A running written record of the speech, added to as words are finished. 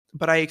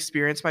but I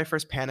experienced my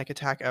first panic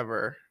attack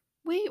ever.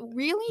 Wait,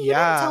 really? You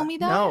didn't tell me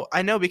that? No,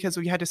 I know, because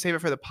we had to save it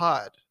for the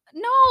pod.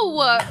 No!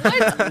 What?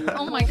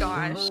 Oh my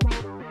gosh.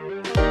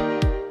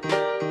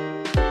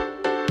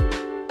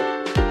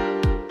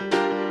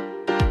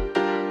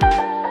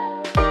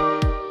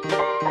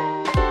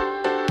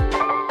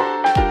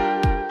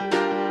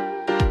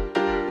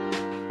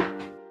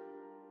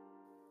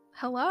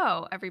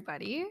 Hello,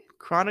 everybody.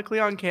 Chronically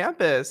on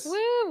Campus. Woo!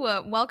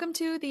 Welcome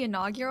to the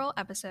inaugural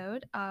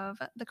episode of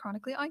the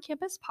Chronically on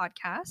Campus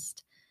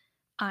podcast.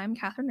 I'm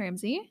Catherine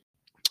Ramsey.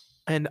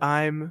 And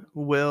I'm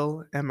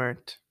Will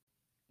Emmert.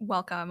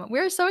 Welcome.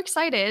 We're so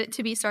excited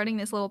to be starting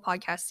this little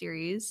podcast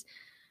series,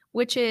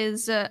 which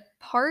is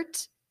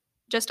part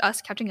just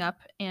us catching up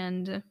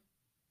and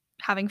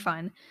having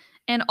fun,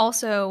 and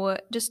also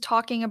just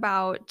talking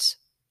about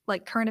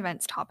like current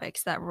events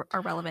topics that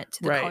are relevant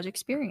to the college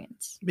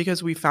experience.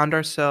 Because we found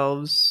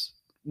ourselves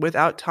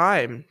without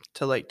time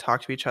to like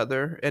talk to each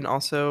other, and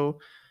also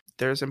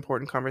there's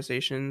important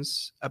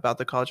conversations about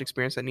the college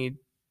experience that needs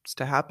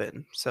to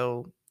happen.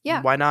 So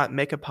why not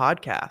make a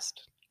podcast?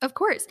 Of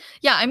course.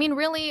 Yeah, I mean,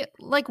 really,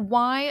 like,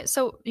 why?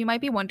 So you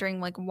might be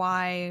wondering, like,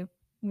 why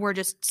we're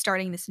just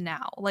starting this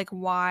now, like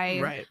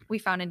why we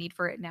found a need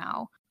for it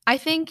now. I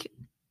think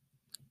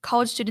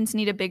college students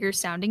need a bigger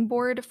sounding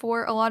board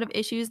for a lot of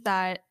issues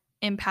that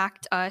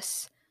impact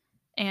us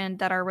and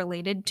that are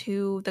related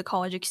to the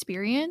college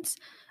experience.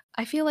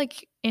 I feel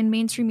like in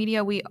mainstream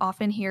media, we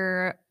often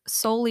hear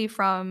solely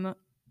from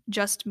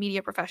just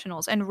media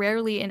professionals and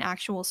rarely an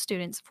actual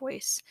student's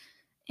voice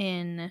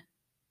in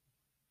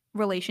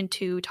relation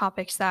to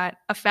topics that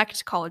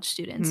affect college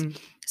students.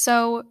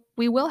 So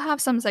we will have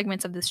some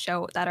segments of this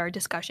show that are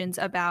discussions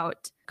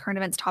about current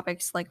events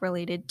topics like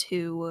related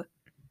to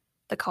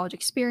the college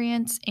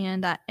experience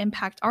and that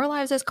impact our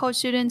lives as college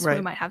students.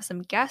 We might have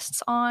some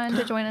guests on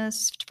to join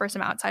us for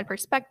some outside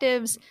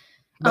perspectives.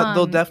 But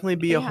there'll definitely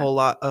be a whole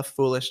lot of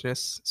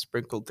foolishness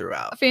sprinkled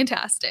throughout.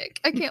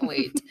 Fantastic. I can't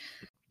wait.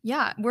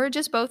 Yeah, we're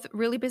just both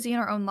really busy in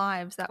our own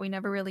lives that we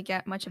never really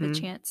get much of a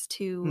chance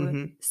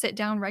to sit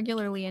down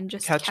regularly and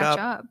just catch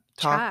up,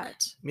 talk,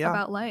 chat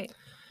about life.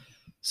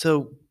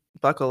 So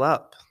buckle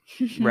up,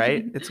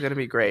 right? It's going to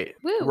be great.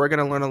 We're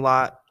going to learn a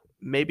lot.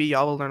 Maybe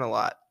y'all will learn a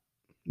lot.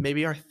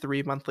 Maybe our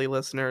 3 monthly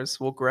listeners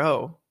will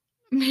grow.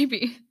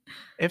 Maybe.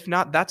 If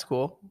not, that's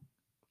cool.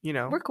 You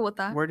know, we're cool with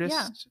that. We're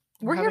just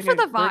we're here for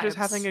the vibes. We're just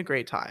having a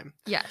great time.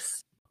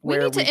 Yes. We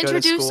need to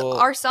introduce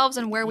ourselves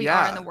and where we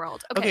are in the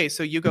world. Okay,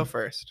 so you go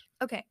first.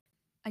 Okay.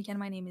 Again,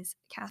 my name is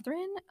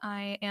Catherine.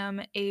 I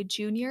am a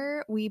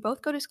junior. We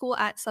both go to school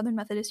at Southern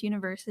Methodist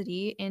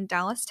University in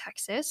Dallas,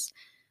 Texas,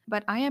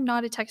 but I am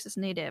not a Texas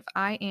native.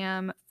 I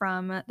am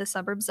from the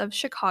suburbs of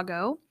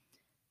Chicago,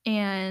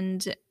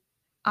 and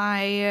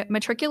I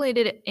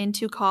matriculated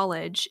into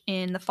college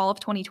in the fall of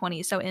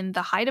 2020, so in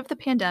the height of the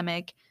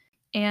pandemic.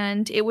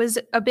 And it was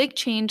a big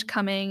change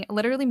coming,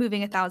 literally moving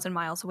 1,000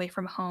 miles away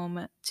from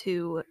home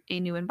to a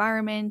new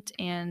environment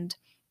and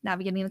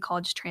navigating the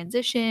college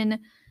transition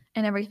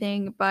and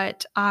everything.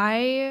 But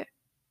I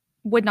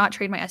would not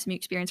trade my SMU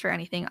experience for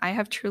anything. I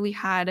have truly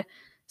had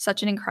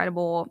such an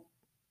incredible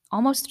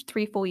almost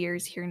 3 full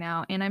years here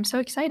now, and I'm so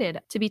excited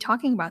to be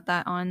talking about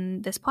that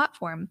on this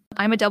platform.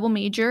 I'm a double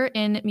major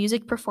in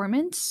music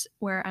performance,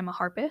 where I'm a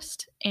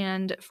harpist,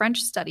 and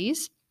French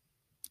studies,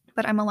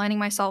 but I'm aligning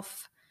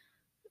myself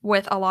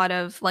with a lot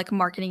of like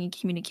marketing and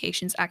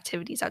communications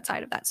activities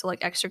outside of that. So like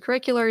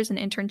extracurriculars and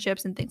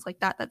internships and things like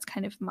that. That's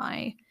kind of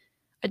my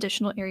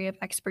additional area of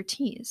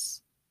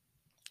expertise.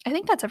 I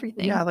think that's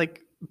everything. Yeah,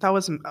 like that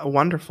was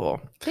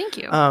wonderful. Thank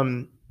you.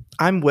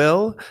 I'm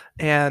Will,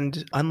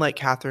 and unlike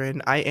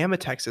Catherine, I am a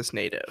Texas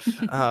native.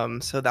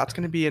 So that's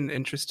going to be an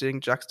interesting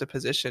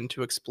juxtaposition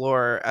to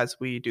explore as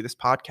we do this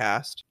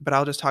podcast. But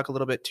I'll just talk a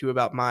little bit too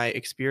about my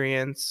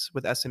experience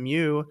with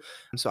SMU.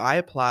 So I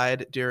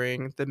applied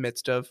during the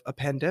midst of a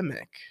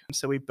pandemic.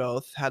 So we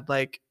both had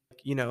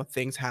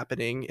things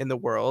happening in the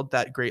world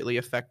that greatly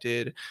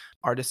affected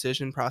our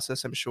decision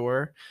process, I'm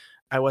sure.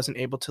 I wasn't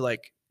able to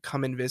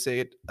come and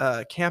visit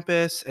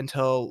campus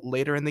until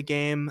later in the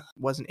game.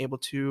 Wasn't able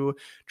to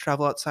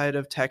travel outside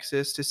of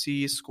Texas to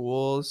see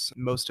schools.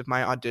 Most of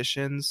my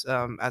auditions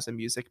as a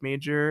music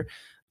major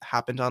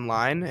happened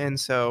online. And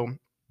so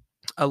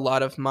a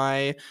lot of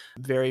my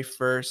very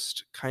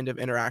first kind of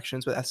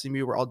interactions with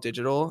SMU were all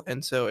digital.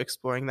 And so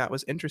exploring that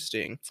was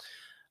interesting.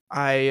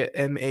 I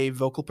am a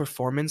vocal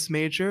performance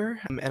major,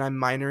 and I'm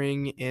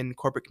minoring in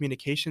corporate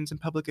communications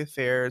and public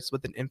affairs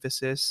with an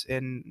emphasis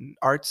in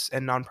arts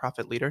and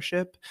nonprofit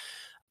leadership.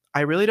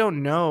 I really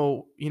don't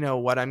know,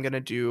 what I'm going to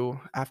do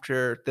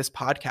after this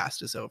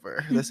podcast is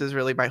over. This is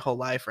really my whole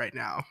life right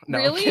now. No,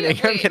 really? I'm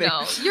kidding.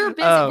 No, you're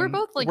busy. We're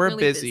both we're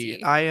really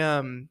busy.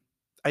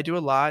 I do a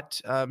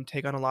lot,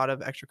 take on a lot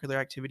of extracurricular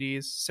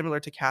activities. Similar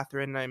to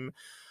Catherine, I'm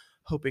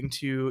hoping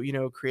to,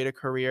 create a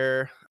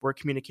career where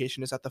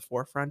communication is at the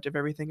forefront of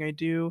everything I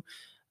do.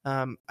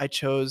 I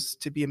chose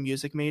to be a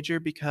music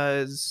major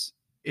because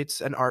it's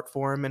an art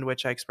form in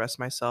which I express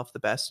myself the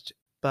best.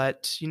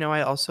 But,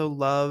 I also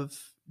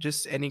love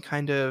just any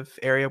kind of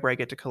area where I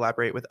get to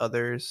collaborate with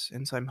others.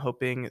 And so I'm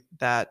hoping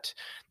that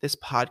this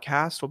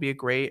podcast will be a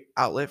great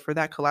outlet for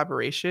that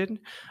collaboration.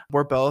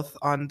 We're both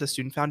on the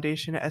Student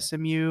Foundation at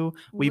SMU.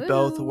 We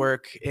both Woo!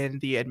 work in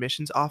the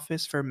admissions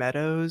office for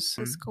Meadows,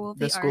 The School of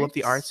the the School of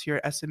the Arts Arts. here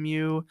at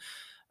SMU.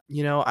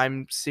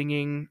 I'm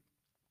singing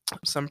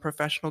some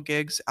professional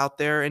gigs out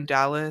there in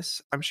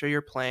Dallas. I'm sure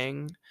you're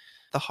playing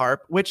the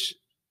harp, which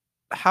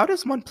how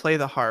does one play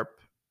the harp?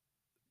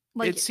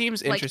 It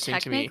seems Like interesting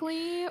to me.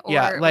 technically,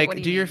 Yeah, or what do like,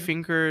 you do your mean?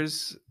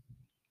 fingers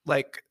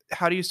like,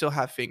 how do you still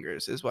have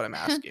fingers is what I'm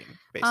asking,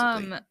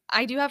 basically.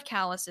 I do have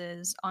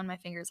calluses on my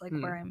fingers, like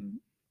Hmm, where I'm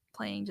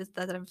playing, just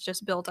that have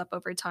just built up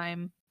over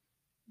time.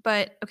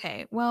 But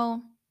okay,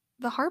 well,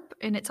 the harp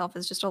in itself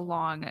is just a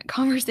long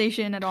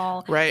conversation at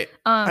all. right.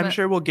 I'm Um,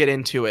 sure we'll get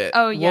into it.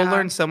 oh We'll yeah.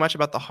 learn so much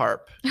about the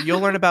harp. You'll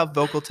learn about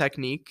vocal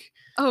technique.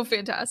 Oh,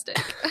 fantastic.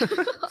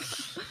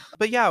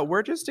 But yeah,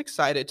 we're just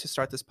excited to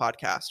start this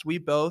podcast. We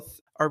both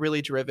are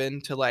really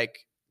driven to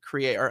like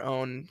create our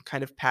own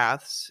kind of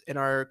paths in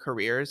our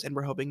careers, and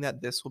we're hoping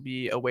that this will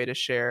be a way to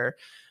share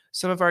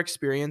some of our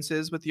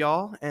experiences with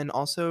y'all and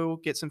also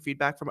get some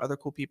feedback from other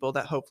cool people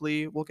that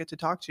hopefully we'll get to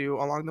talk to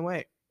along the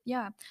way.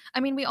 Yeah.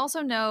 I mean, we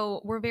also know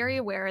we're very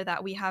aware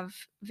that we have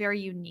very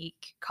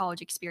unique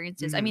college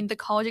experiences. I Mhm. mean, the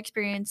college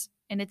experience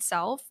in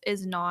itself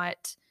is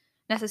not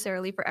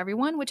necessarily for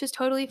everyone, which is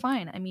totally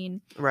fine. I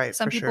mean, Right,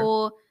 some for sure.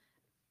 people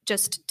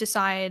just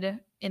decide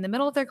in the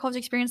middle of their college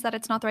experience that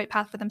it's not the right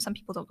path for them. Some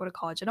people don't go to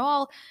college at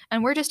all.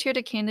 And we're just here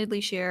to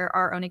candidly share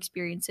our own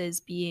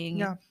experiences being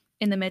Yeah.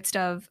 in the midst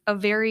of a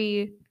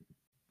very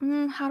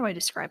how do I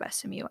describe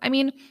SMU? I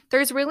mean,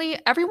 there's really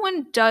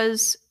everyone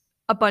does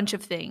a bunch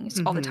of things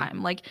all the Mhm.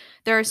 time. Like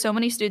there are so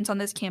many students on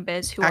this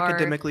campus who are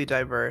Academically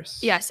diverse.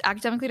 yes,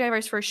 academically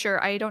diverse for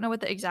sure. I don't know what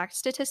the exact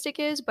statistic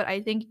is, but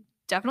I think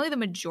definitely the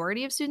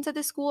majority of students at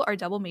this school are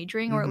double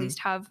majoring or at Mhm. least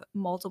have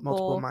Multiple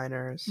multiple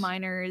minors.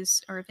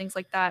 minors or things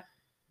like that.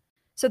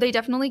 So they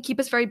definitely keep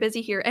us very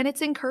busy here and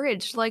it's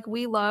encouraged. Like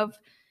we love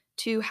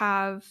to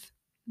have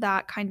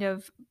that kind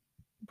of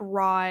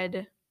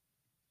broad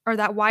or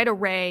that wide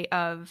array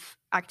of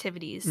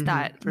activities Mhm,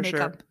 that for make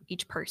sure. up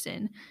each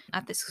person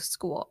at this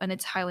school and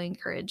it's highly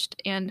encouraged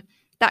and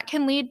that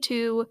can lead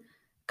to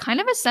kind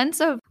of a sense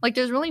of like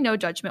there's really no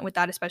judgment with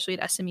that, especially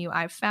at SMU.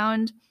 I've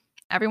found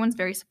everyone's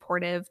very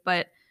supportive,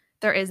 but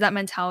there is that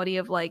mentality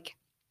of like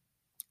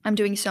I'm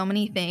doing so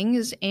many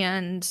things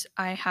and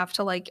I have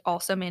to like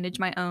also manage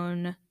my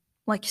own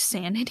like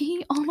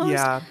sanity almost,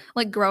 Yeah,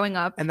 like growing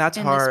up and that's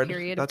in this hard.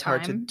 period of That's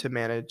hard to time. to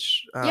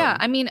manage. Yeah,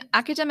 I mean,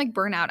 academic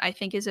burnout I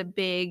think is a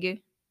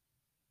big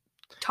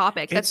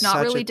topic It's that's not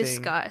such a really thing.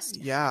 discussed.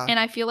 Yeah. And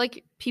I feel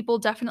like people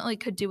definitely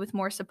could do with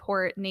more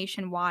support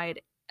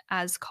nationwide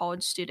as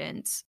college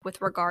students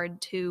with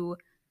regard to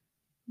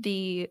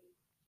the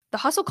the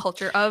hustle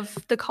culture of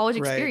the college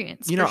Right.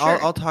 experience for I'll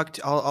sure. I'll talk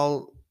to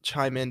I'll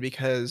chime in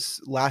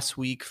because last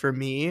week for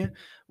me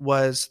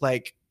was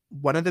like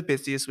one of the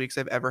busiest weeks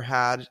I've ever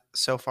had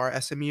so far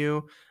at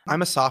SMU.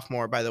 I'm a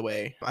sophomore, by the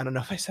way. I don't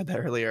know if I said that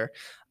earlier,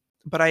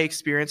 but I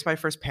experienced my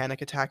first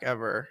panic attack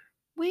ever.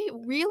 Wait,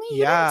 really?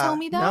 You didn't tell Yeah.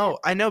 me that? No,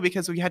 I know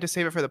because we had to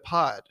save it for the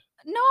pod.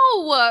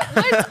 No. What?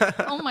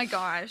 Oh my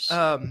gosh.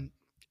 um,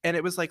 and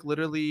it was like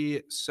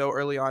literally so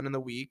early on in the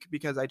week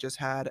because I just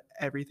had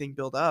everything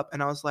built up,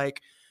 and I was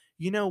like,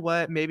 you know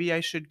what? Maybe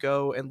I should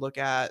go and look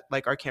at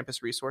like our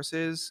campus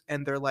resources,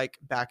 and they're like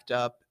backed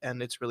up,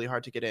 and it's really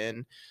hard to get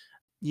in.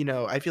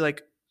 I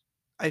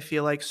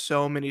feel like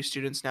so many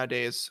students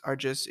nowadays are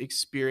just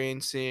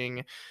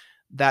experiencing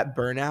that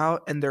burnout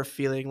and they're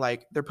feeling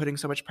like they're putting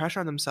so much pressure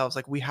on themselves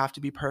like we have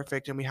to be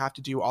perfect and we have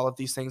to do all of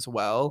these things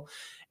well,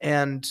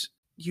 and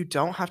you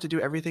don't have to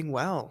do everything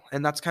well.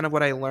 And that's kind of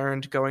what I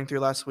learned going through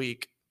last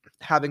week,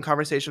 having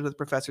conversations with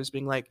professors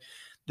being like,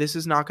 this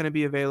is not going to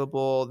be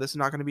available, this is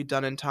not going to be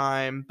done in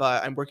time,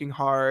 but I'm working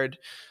hard.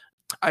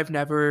 I've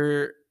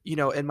never,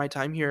 in my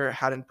time here,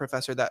 had a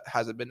professor that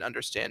hasn't been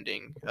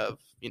understanding of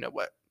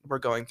what we're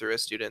going through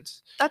as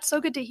students. That's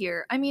so good to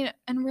hear. I mean,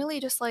 and really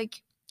just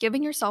like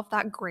giving yourself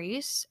that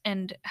grace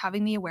and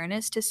having the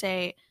awareness to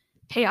say,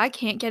 hey, I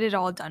can't get it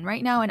all done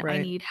right now and I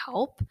Right. need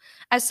help.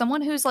 As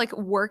someone who's like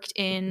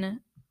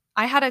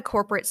I had a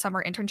corporate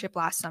summer internship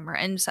last summer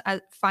and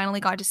I finally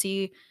got to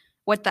see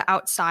what the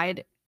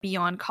outside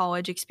beyond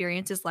college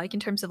experience is like in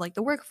terms of like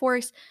the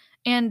workforce.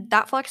 And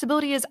that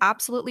flexibility is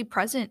absolutely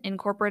present in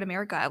corporate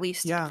America, at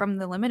least Yeah. from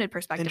the limited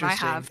perspective I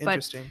Interesting. have. But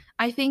Interesting.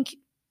 I think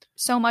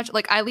so much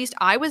like at least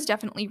I was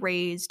definitely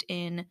raised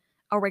in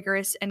a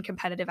rigorous and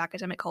competitive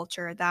academic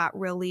culture that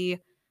really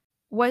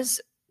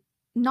was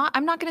not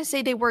I'm not going to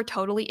say they were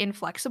totally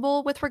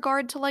inflexible with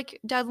regard to like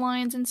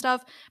deadlines and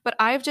stuff, but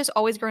I've just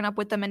always grown up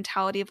with the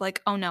mentality of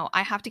like, oh no,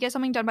 I have to get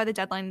something done by the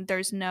deadline.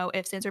 There's no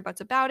ifs, ands, or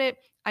buts about it.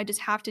 I just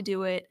have to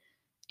do it.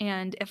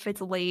 And if it's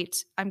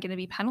late, I'm going to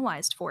be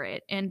penalized for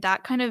it. And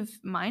that kind of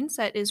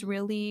mindset is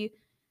really,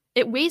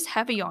 it weighs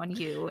heavy on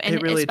you. It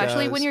And really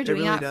especially when does. you're It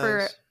doing really that for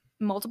does.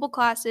 multiple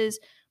classes,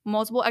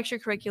 multiple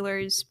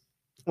extracurriculars.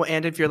 Well,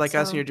 and if you're like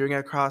us and So, you're doing it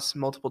across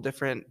multiple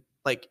different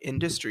like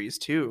industries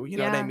too, you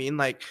know what I yeah. mean?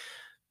 Like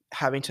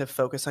having to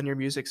focus on your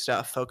music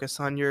stuff, focus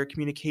on your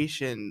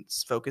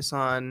communications, focus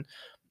on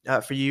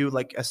for you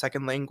like a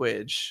second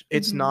language.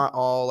 It's Mhm. not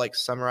all like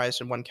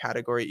summarized in one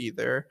category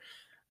either.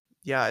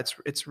 Yeah,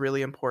 it's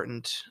really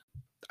important.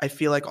 I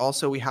feel like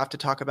also we have to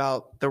talk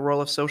about the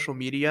role of social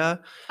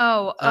media.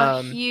 Oh,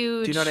 a Do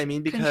you know what I huge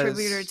mean?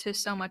 contributor Because to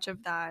so much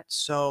of that.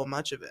 so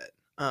much of it.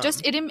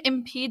 Just it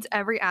impedes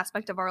every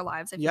aspect of our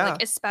lives, I feel like,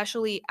 Yeah.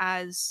 especially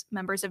as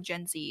members of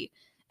Gen Z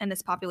and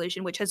this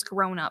population, which has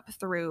grown up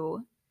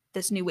through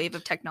this new wave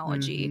of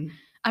technology. Hmm.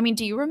 I mean,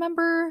 do you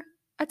remember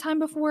a time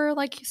before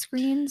like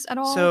screens at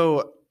all?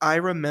 So I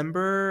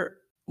remember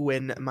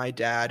when my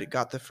dad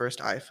got the first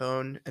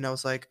iPhone, and I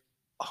was like,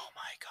 "Oh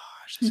my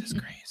gosh, this is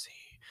crazy."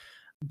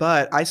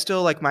 But I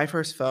still like my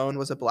first phone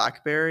was a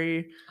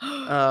BlackBerry.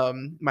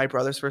 My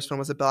brother's first phone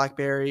was a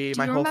BlackBerry. Do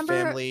My you whole remember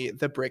family,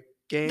 the Brick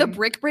the game.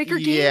 Brick Breaker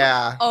game?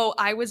 Yeah, Oh,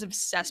 I was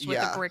obsessed with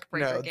the yeah. Brick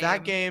Breaker No,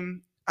 that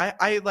game. game.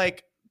 I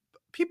like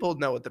people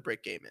know what the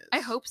Brick game I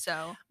is. hope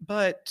so.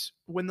 But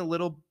when the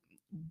little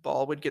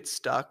ball would get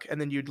stuck and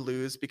then you'd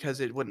lose because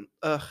it wouldn't.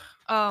 Ugh,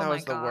 Oh that my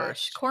was the gosh.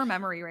 worst. Core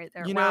memory right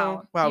there. You know,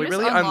 Wow. wow, You we just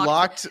really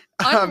unlocked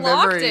unlocked a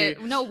unlocked memory.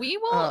 it. No, we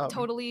will Um,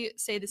 totally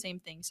say the same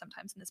thing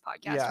sometimes in this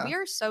podcast. yeah, We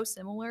are so we're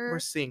similar.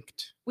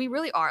 synced. We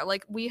really are.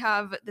 Like we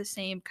have the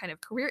same kind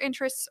of career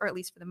interests, or at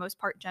least for the most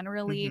part,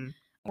 generally. Hmm.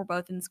 We're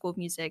both in the School of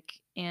Music,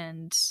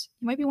 and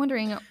you might be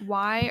wondering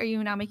why are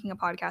you now making a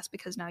podcast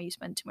because now you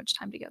spend too much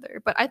time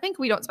together. But I think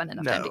we don't spend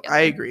enough time No,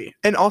 I together. agree.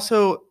 And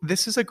also,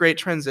 this is a great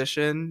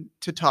transition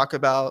to talk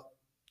about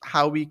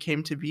how we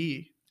came to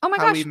be, Oh my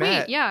how we gosh, sweet.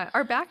 met. Yeah,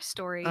 our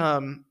backstory.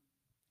 Um,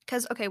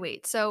 Because okay,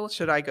 wait. So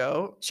should I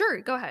go?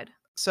 sure, go ahead.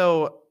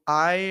 So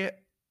I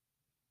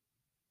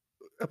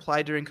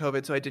applied during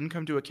COVID, so I didn't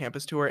come to a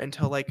campus tour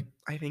until like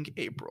I think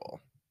April,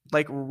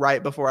 like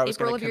right before I was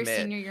going April to of your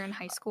commit. senior year in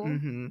high school.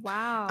 Hmm.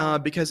 Wow.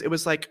 Because it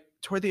was like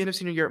toward the end of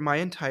senior year, my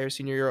entire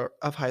senior year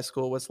of high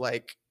school was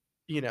like,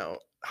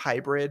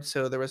 hybrid.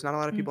 So there was not a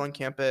lot of Mm. people on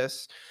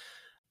campus.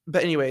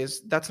 But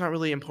anyways, that's not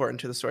really important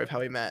to the story of how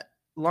we met.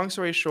 Long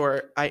story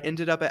short, I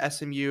ended up at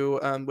SMU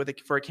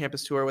for a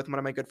campus tour with one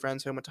of my good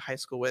friends who I went to high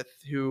school with,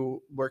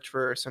 who worked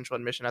for Central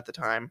Admission at the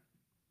time,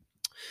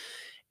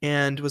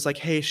 and was like,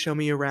 "Hey, show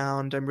me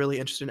around. I'm really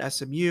interested in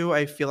SMU.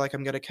 I feel like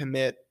I'm going to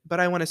commit, but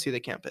I want to see the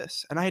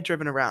campus." And I had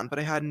driven around, but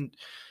I hadn't,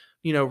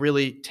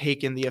 really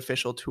taken the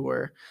official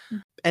tour.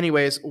 Mm.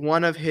 Anyways,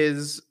 one of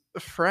his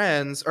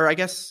friends, or I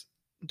guess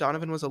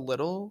Donovan was a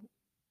little,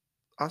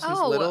 Austin's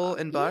Oh, little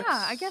in yeah, I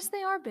Bucks. guess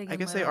they are big I and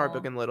guess they are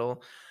big little. and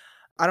little.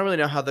 I don't really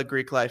know how the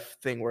Greek life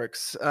thing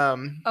works.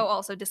 Oh,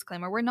 also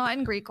disclaimer, we're not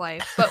in Greek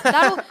life, but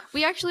that'll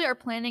we actually are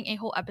planning a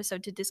whole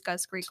episode to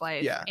discuss Greek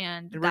life Yeah,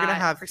 and and we're gonna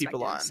that have people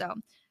perspective. on.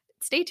 So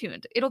stay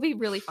tuned. It'll be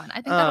really fun. I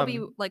think that'll be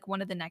Um, like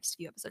one of the next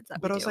few episodes that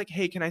we but I was do. like,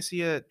 "Hey, can I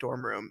see a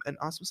dorm room?" And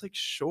Austin was like,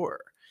 "Sure."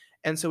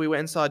 And so we went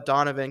and saw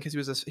Donovan because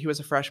he was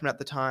a freshman at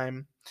the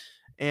time,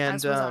 and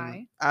As was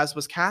I. as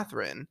was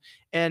Catherine.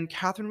 And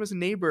Catherine was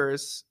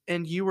neighbors,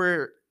 and you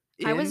were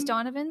I was in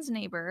Donovan's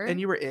neighbor. and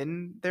you were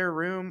in their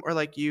room, or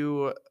like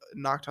you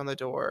knocked on the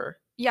door.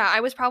 Yeah, I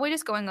was probably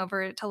just going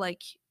over to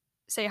like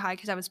say hi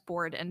because I was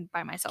bored and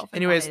by myself and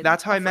Anyways, wanted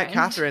that's how a I met friend.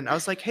 Catherine. I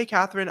was like, "Hey,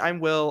 Catherine, I'm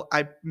Will.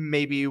 I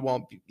maybe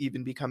won't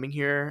even be coming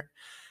here."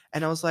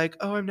 And I was like,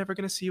 "Oh, I'm never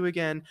gonna see you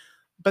again."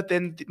 But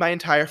then my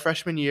entire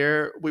freshman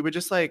year, we would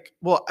just like,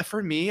 well,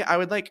 for me, I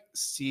would like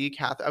see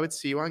Catherine. I would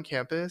see you on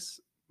campus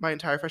my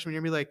entire freshman year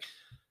and be like,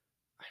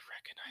 "I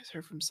recognize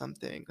her from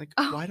something. Like,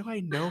 Oh, why do I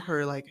know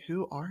her? Like,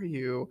 who are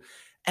you?"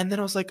 And then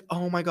I was like,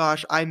 "Oh my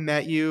gosh, I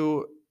met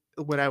you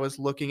when I was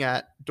looking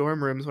at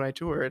dorm rooms when I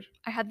toured."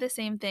 I had the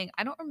same thing.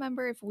 I don't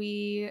remember if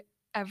we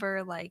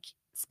ever like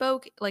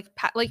spoke like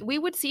like we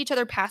would see each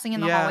other passing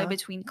in the hallway Yeah,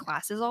 between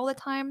classes all the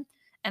time,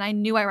 and I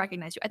knew I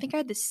recognized you. I think I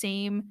had the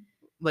same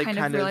like kind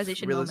of kind of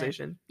realization moment.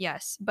 realization.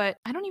 Yes, but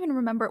I don't even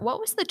remember what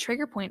was the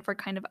trigger point for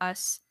kind of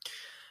us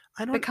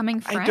I don't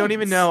becoming I don't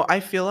even friends. know. I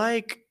feel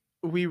like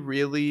we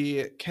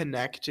really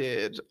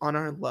connected on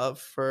our love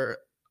for,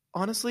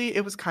 honestly,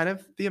 it was kind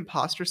of the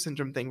imposter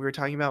syndrome thing we were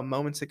talking about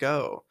moments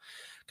ago.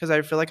 Because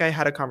I feel like I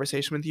had a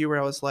conversation with you where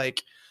I was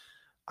like,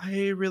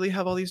 I really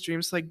have all these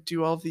dreams to like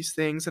do all of these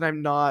things, and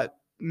I'm not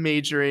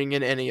majoring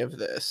in any of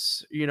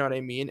this. You know what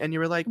I mean? And you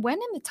were like, When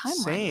in the timeline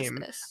was same.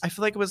 this? I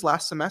feel like it was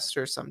last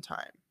semester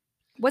sometime.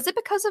 Was it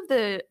because of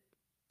the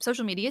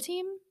social media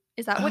team?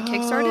 Is that what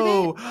kickstarted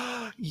it?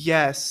 Oh,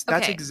 yes.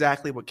 That's Okay,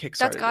 exactly what that's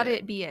kickstarted gotta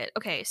it. be it.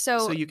 Okay, So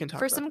so you can talk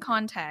for about some that now.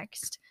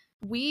 context,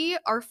 we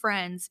are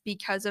friends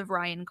because of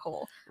Ryan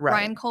Cole. Right.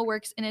 Ryan Cole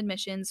works in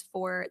admissions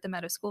for the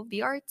Meadow School of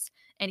the Arts,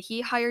 and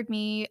he hired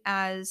me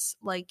as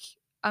like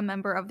a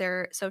member of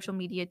their social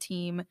media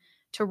team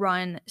to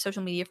run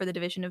social media for the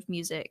Division of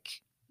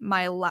Music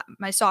my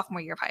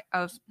sophomore year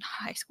of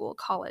high school,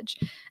 college.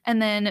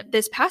 And then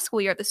this past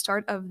school year, at the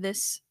start of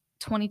this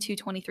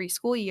 22-23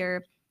 school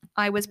year,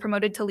 I was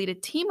promoted to lead a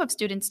team of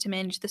students to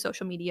manage the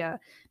social media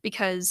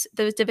because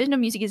the Division of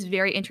Music is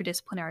very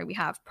interdisciplinary. We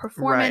have Right.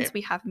 performance,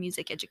 we have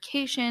music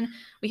education,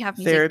 we have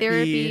music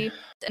Therapy. therapy,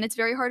 and it's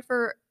very hard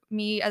for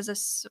me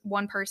as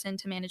one person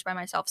to manage by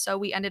myself. So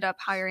we ended up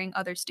hiring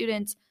other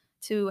students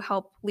to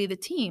help lead the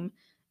team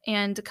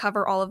and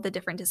cover all of the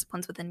different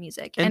disciplines within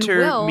music. And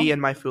Enter me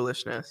and my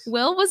foolishness.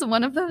 Will was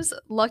one of those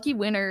lucky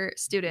winner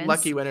students.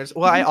 Lucky winners.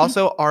 Well, I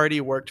also already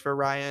worked for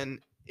Ryan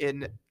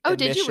in Oh,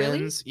 admissions. did you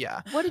really?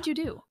 Yeah. What did you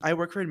do? I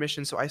work for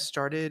admissions, so I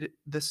started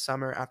this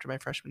summer after my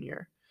freshman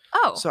year.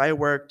 Oh. So I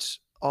worked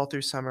all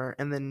through summer,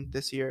 and then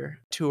this year,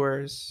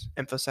 tours,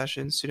 info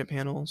sessions, student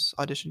panels,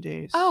 audition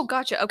days. Oh,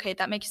 gotcha. Okay,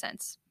 that makes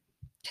sense.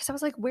 Because I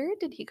was like, where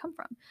did he come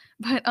from?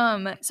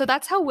 But so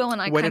that's how Will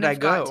and I Where kind did I of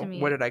got go? to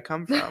meet. Where did I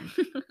come from?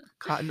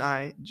 Cotton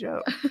Eye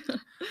Joe.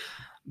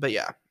 But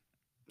yeah.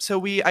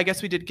 So I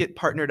guess we did get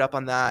partnered up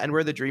on that, and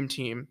we're the dream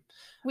team.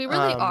 We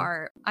really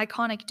are.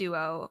 Iconic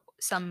duo,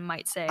 some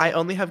might say. I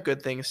only have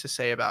good things to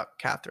say about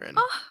Catherine.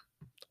 Oh,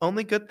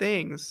 only good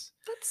things.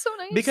 That's so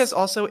nice. Because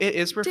also it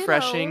is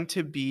refreshing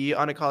Ditto. to be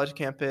on a college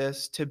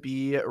campus, to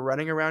be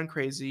running around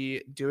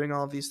crazy, doing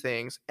all of these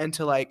things, and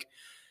to like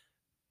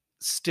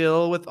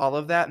still with all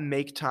of that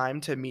make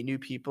time to meet new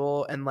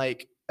people and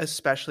like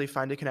especially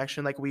find a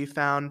connection like we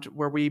found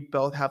where we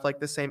both have like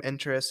the same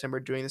interests and we're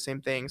doing the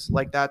same things.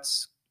 Like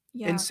that's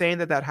insane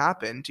that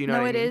happened. Do you know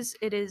what I mean?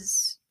 It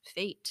is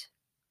fate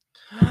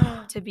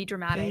to be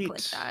dramatic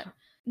like that.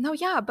 No,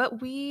 yeah,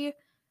 but we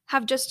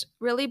have just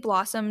really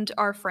blossomed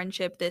our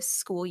friendship this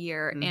school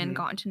year and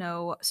gotten to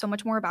know so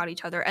much more about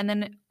each other. And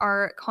then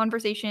our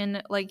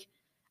conversation, like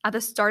at the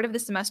start of the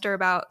semester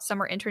about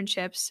summer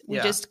internships, we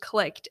just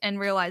clicked and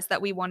realized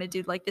that we want to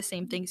do like the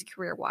same things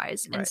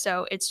career-wise. Right. And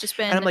so it's just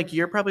been... And I'm like,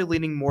 you're probably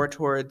leaning more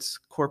towards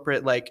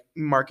corporate, like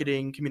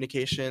marketing,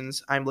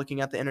 communications. I'm looking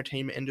at the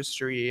entertainment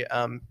industry,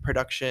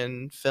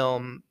 production,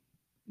 film,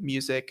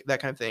 music,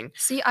 that kind of thing.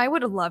 See, I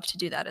would love to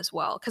do that as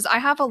well because I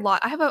have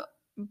a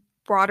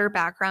broader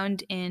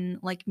background in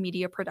like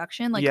media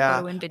production, like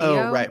photo and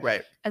video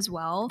right as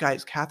well.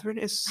 Guys, Catherine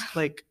is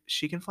like,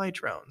 she can fly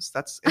drones.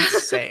 That's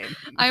insane.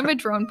 I'm a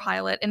drone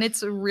pilot and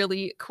it's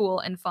really cool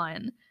and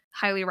fun.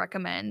 Highly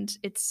recommend.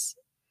 It's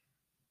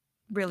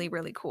really,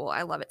 really cool.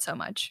 I love it so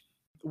much.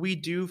 We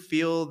do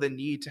feel the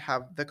need to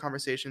have the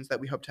conversations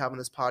that we hope to have on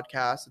this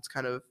podcast. It's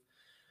kind of,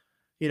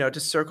 to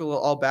circle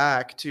all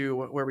back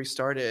to where we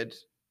started.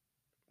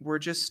 We're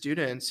just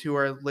students who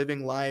are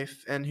living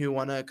life and who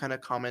want to kind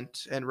of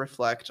comment and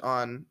reflect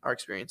on our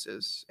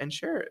experiences and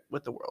share it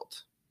with the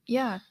world.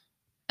 Yeah.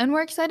 And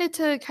we're excited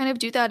to kind of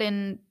do that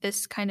in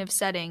this kind of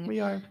setting. We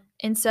are.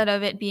 Instead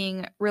of it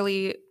being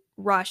really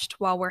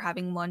rushed while we're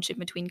having lunch in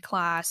between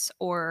class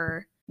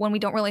or when we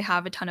don't really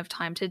have a ton of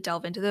time to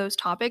delve into those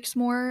topics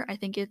more. I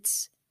think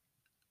it's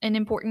an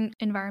important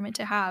environment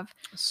to have.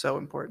 So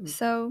important.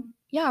 So,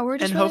 yeah, we're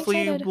just and really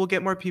hopefully excited. We'll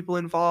get more people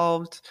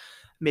involved.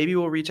 Maybe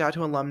we'll reach out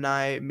to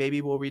alumni. Maybe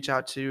we'll reach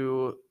out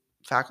to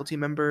faculty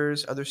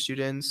members, other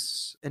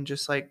students, and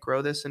just like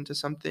grow this into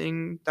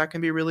something that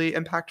can be really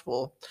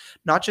impactful,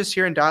 not just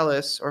here in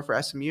Dallas or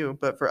for SMU,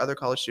 but for other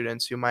college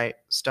students who might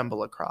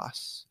stumble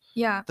across.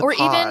 Yeah, or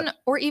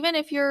even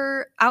if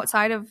you're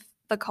outside of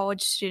the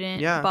college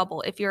student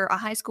bubble, if you're a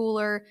high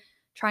schooler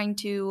trying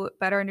to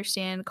better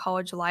understand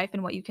college life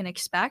and what you can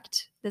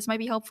expect, this might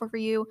be helpful for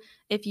you.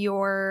 If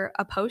you're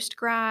a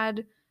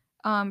post-grad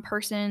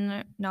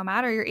person, no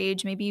matter your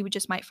age, maybe you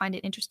just might find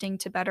it interesting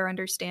to better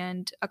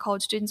understand a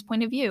college student's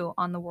point of view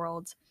on the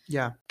world.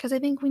 Yeah. Because I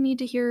think we need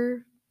to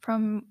hear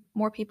from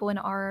more people in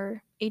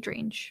our age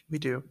range. We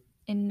do.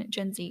 In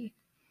Gen Z.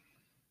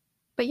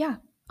 But yeah,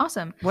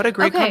 awesome. What a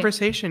great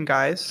conversation,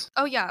 guys.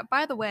 Oh yeah,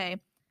 by the way,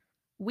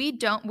 we're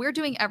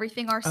doing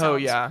everything ourselves. Oh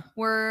yeah.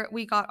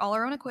 We got all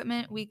our own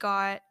equipment, we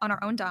got on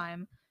our own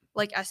dime.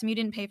 Like SMU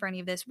didn't pay for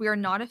any of this. We are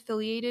not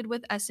affiliated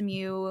with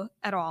SMU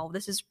at all.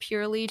 This is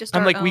purely just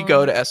our own. We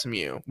go to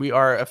SMU. We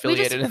are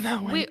affiliated in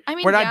that way.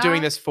 We're not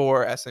doing this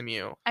for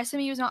SMU.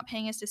 SMU is not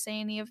paying us to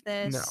say any of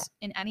this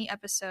in any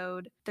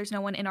episode. There's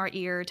no one in our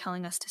ear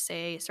telling us to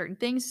say certain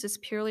things. This is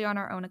purely on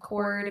our own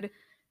accord.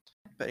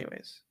 But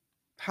anyways,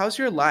 how's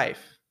your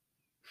life?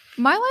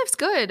 My life's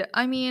good.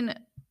 I mean,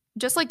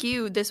 just like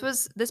you, this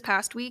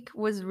past week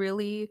was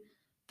really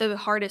the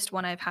hardest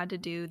one I've had to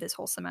do this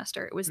whole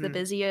semester. It was the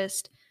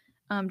busiest.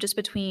 Just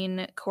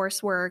between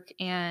coursework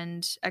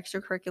and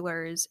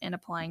extracurriculars and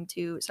applying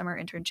to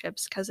summer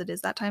internships because it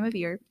is that time of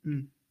year.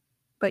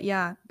 But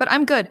yeah, but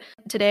I'm good.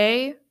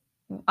 Today,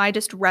 I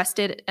just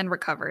rested and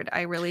recovered.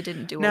 I really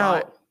didn't do a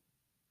lot.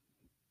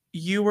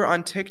 You were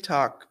on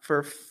TikTok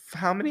for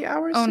how many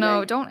hours today?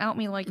 No, don't out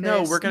me like this.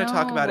 No, we're going to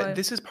talk about it.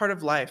 This is part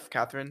of life,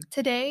 Catherine.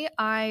 Today,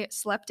 I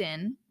slept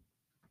in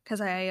because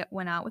I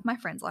went out with my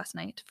friends last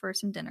night for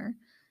some dinner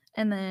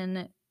and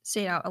then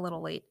stayed out a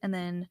little late and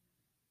then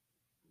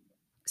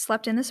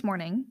slept in this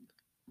morning,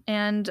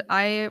 and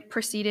I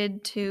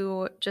proceeded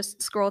to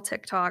just scroll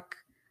TikTok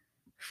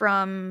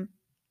from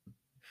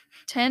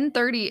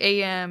 10:30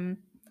 a.m.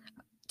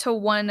 to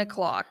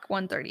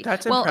 1:30.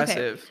 That's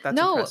impressive. Okay. That's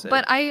impressive.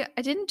 But I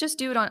didn't just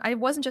do it I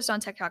wasn't just on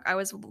TikTok. I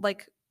was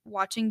like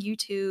watching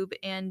YouTube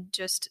and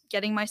just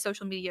getting my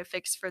social media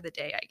fix for the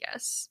day, I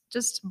guess.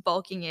 Just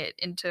bulking it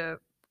into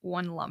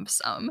one lump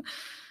sum,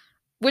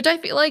 which I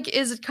feel like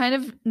is kind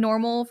of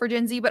normal for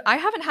Gen Z, but I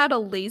haven't had a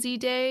lazy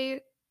day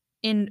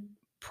in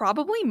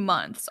Probably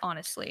months,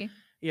 honestly.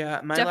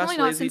 Yeah, my Definitely last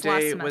not lazy since last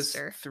day was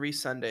semester. 3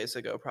 Sundays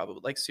ago, probably,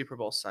 like Super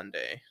Bowl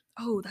Sunday.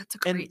 Oh, that's a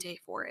And great day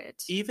for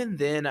it. even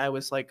then, I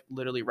was, like,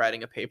 literally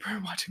writing a paper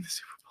and watching the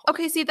Super Bowl.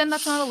 Okay, see, then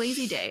that's not a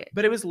lazy day.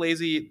 But it was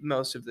lazy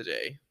most of the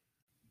day.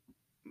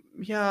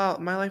 Yeah,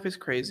 my life is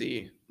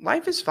crazy.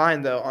 Life is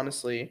fine, though,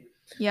 honestly.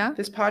 Yeah?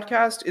 This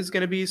podcast is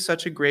gonna be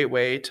such a great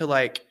way to,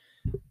 like,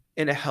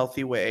 in a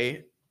healthy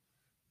way,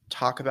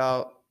 talk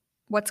about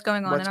What's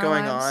going on in what's our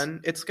going lives?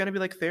 on. It's gonna be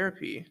like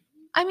therapy.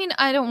 I mean,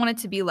 I don't want it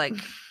to be like,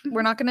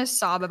 we're not going to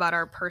sob about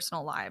our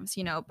personal lives,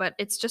 but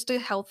it's just a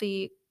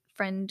healthy,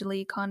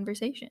 friendly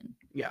conversation.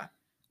 Yeah.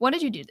 What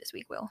did you do this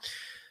week, Will?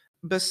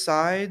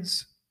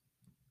 Besides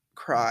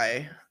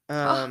cry.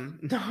 Oh,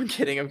 No, I'm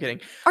kidding.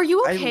 are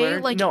you I okay?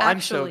 learned Like, no,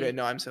 I'm so actually. good.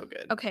 No, I'm so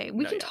good. Okay,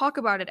 we No, can yeah. talk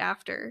about it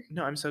after.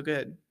 No, I'm so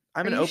good.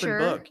 I'm Are an you open sure?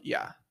 book.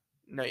 Yeah.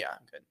 No, yeah,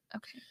 I'm good.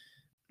 Okay.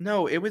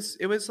 No, it was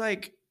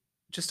like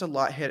just a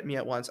lot hit me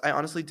at once. I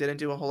honestly didn't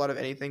do a whole lot of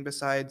anything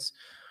besides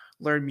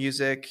learn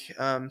music,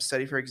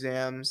 study for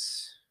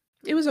exams.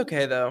 It was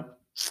okay though.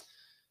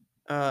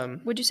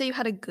 Would you say you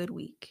had a good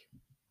week?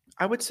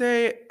 I would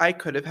say I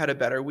could have had a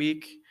better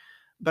week,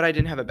 but I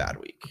didn't have a bad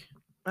week.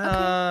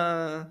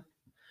 Okay.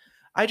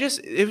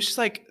 It was just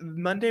like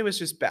Monday was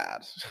just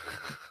bad.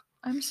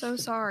 I'm so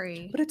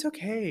sorry. But it's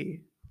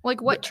okay.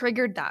 Like, what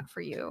triggered that for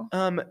you?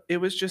 It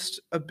was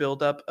just a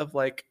buildup of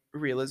like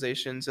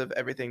realizations of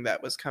everything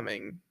that was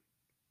coming,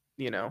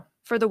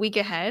 For the week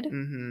ahead?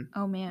 Mm-hmm.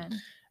 Oh, man.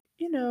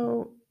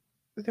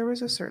 There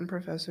was a certain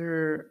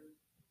professor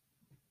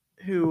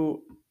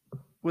who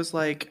was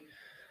like,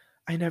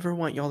 I never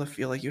want y'all to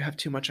feel like you have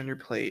too much on your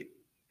plate,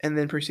 and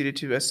then proceeded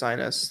to assign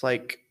us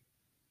like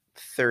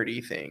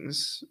 30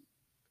 things.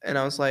 And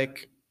I was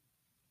like,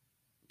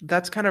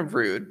 that's kind of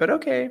rude, but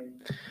okay.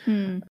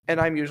 And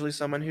I'm usually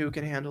someone who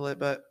can handle it,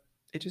 but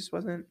it just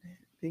wasn't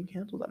being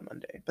handled on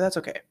Monday. But that's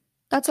okay.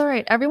 That's all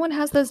right. Everyone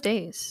has those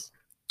days.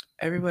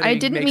 Everybody I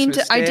didn't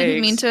makes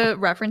mean to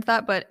reference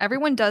that, but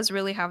everyone does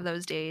really have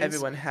those days.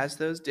 Everyone has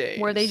those days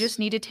where they just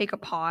need to take a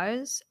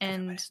pause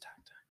and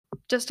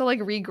just to like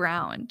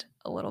reground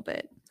a little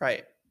bit.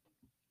 Right.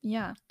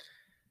 Yeah.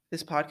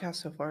 This podcast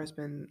so far has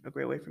been a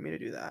great way for me to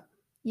do that.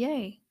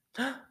 Yay.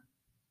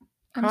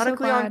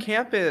 Chronically on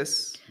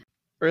campus.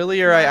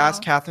 Earlier, I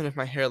asked Catherine if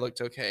my hair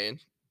looked okay,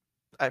 and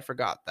I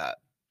forgot that.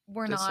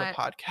 We're this not. Is a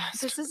podcast.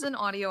 This is an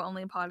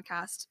audio-only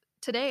podcast.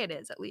 Today it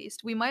is, at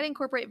least. We might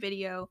incorporate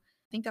video.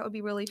 I think that would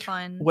be really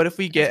fun. What if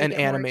we get an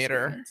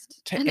animator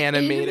to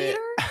animate it?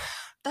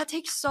 That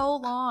takes so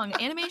long.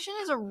 Animation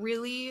is a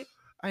really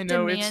I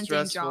know it's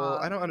stressful. Job.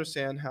 I don't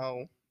understand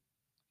how.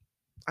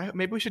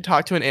 Maybe we should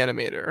talk to an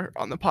animator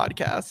on the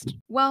podcast.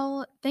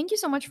 Well, thank you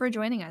so much for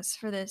joining us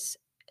for this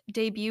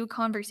debut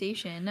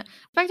conversation.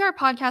 Expect our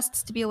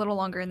podcasts to be a little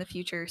longer in the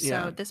future,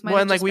 so this might.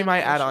 Well, and like we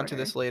might add on to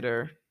this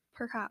later,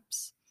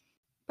 perhaps.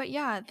 But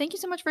yeah, thank you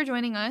so much for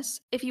joining us.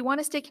 If you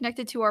want to stay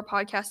connected to our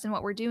podcast and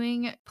what we're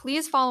doing,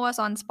 please follow us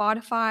on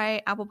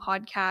Spotify, Apple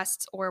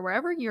Podcasts, or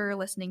wherever you're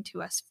listening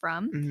to us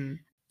from. Mm-hmm.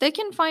 They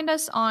can find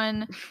us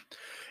on.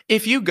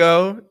 If you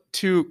go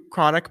to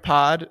Chronic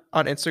Pod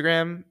on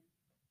Instagram,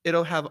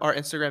 it'll have our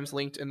Instagrams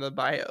linked in the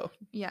bio.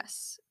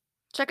 Yes.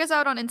 Check us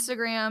out on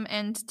Instagram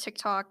and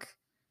TikTok.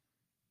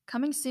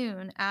 Coming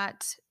soon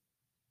at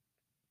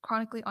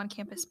Chronically on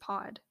Campus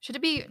Pod. Should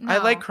it be? No. I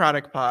like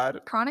Chronic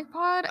Pod. Chronic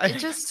Pod? It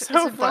just it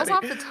rolls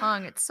off the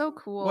tongue. It's so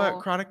cool. What?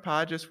 Chronic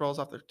Pod just rolls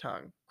off the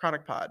tongue.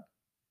 Chronic Pod.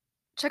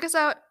 Check us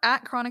out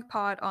at Chronic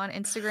Pod on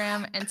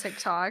Instagram and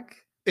TikTok.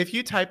 If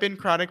you type in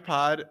Chronic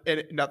Pod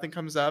and nothing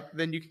comes up,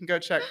 then you can go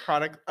check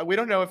Chronic. We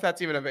don't know if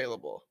that's even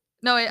available.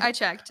 No, I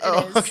checked.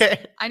 It is.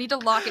 Okay. I need to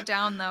lock it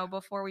down though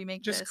before we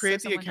make just this.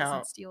 Create so the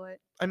account. Steal it.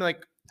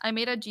 I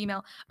made a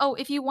Gmail. Oh,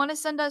 if you want to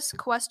send us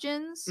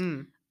questions,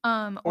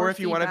 or if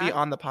you want to be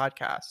on the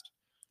podcast.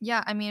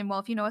 Yeah, I mean, well,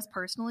 if you know us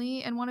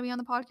personally and want to be on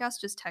the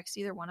podcast, just text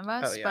either one of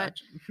us. Yeah. But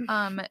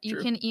you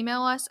can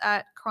email us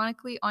at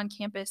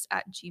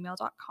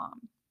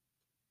chronicallyoncampus@gmail.com.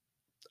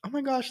 Oh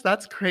my gosh,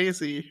 that's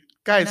crazy.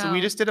 Guys,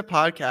 we just did a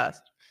podcast.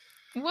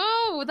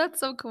 Whoa, that's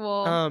so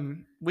cool.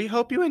 We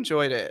hope you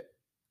enjoyed it.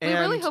 We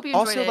really hope you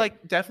enjoyed it. Also,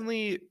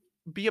 definitely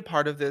be a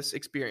part of this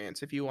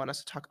experience if you want us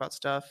to talk about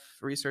stuff,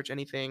 research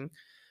anything.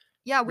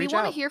 Yeah, we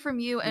want to hear from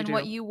you and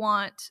what you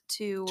want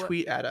to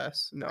tweet at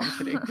us. No, I'm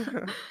kidding.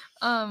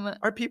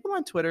 Are people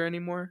on Twitter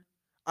anymore?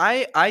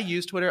 I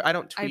use Twitter. I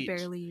don't tweet. I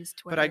barely use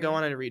Twitter. But I go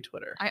on and read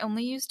Twitter. I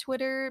only use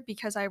Twitter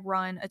because I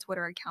run a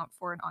Twitter account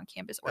for an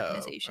on-campus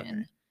organization.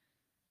 Okay.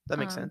 That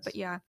makes sense. But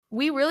yeah,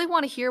 we really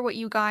want to hear what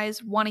you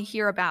guys want to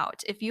hear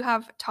about. If you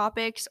have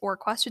topics or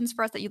questions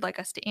for us that you'd like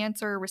us to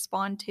answer or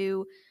respond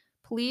to,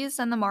 please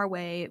send them our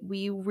way.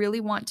 We really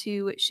want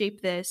to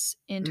shape this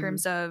in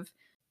terms of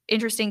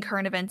interesting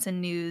current events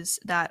and news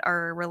that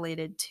are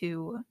related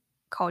to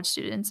college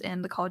students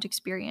and the college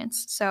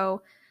experience.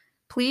 So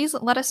please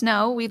let us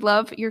know. We'd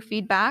love your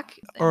feedback.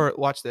 Or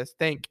watch this.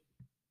 Thank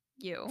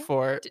you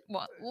for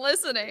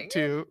listening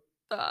to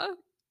the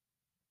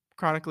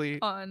Chronically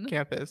on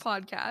Campus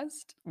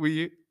podcast.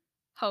 We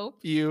hope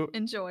you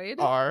enjoyed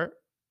our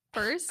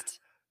first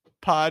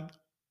podcast.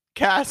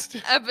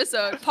 podcast.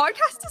 Episode.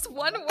 Podcast is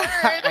one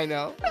word. I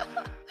know.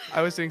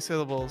 I was doing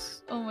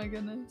syllables. Oh my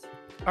goodness.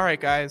 All right,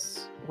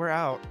 guys. We're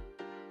out.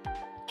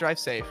 Drive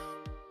safe.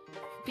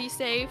 Be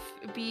safe.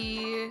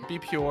 Be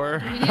pure.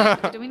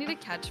 Do we need a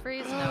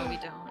catchphrase? No, we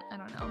don't. I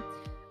don't know.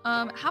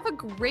 Have a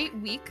great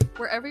week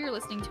wherever you're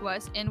listening to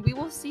us, and we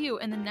will see you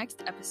in the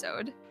next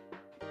episode.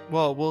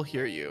 Well, we'll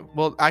hear you.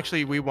 Well,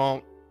 actually, we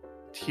won't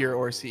hear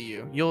or see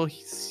you. You'll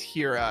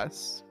hear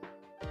us.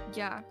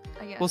 Yeah,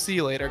 I guess. We'll see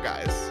you later,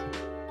 guys.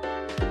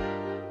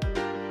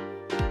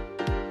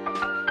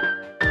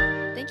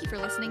 Thank you for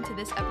listening to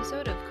this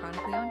episode of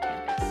Chronically on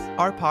Campus.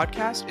 Our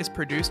podcast is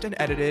produced and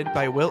edited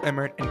by Will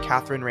Emmert and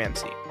Catherine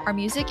Ramsey. Our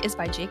music is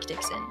by Jake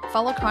Dixon.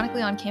 Follow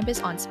Chronically on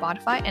Campus on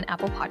Spotify and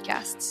Apple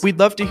Podcasts. We'd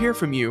love to hear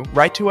from you.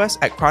 Write to us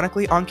at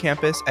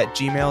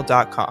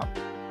chronicallyoncampus@gmail.com.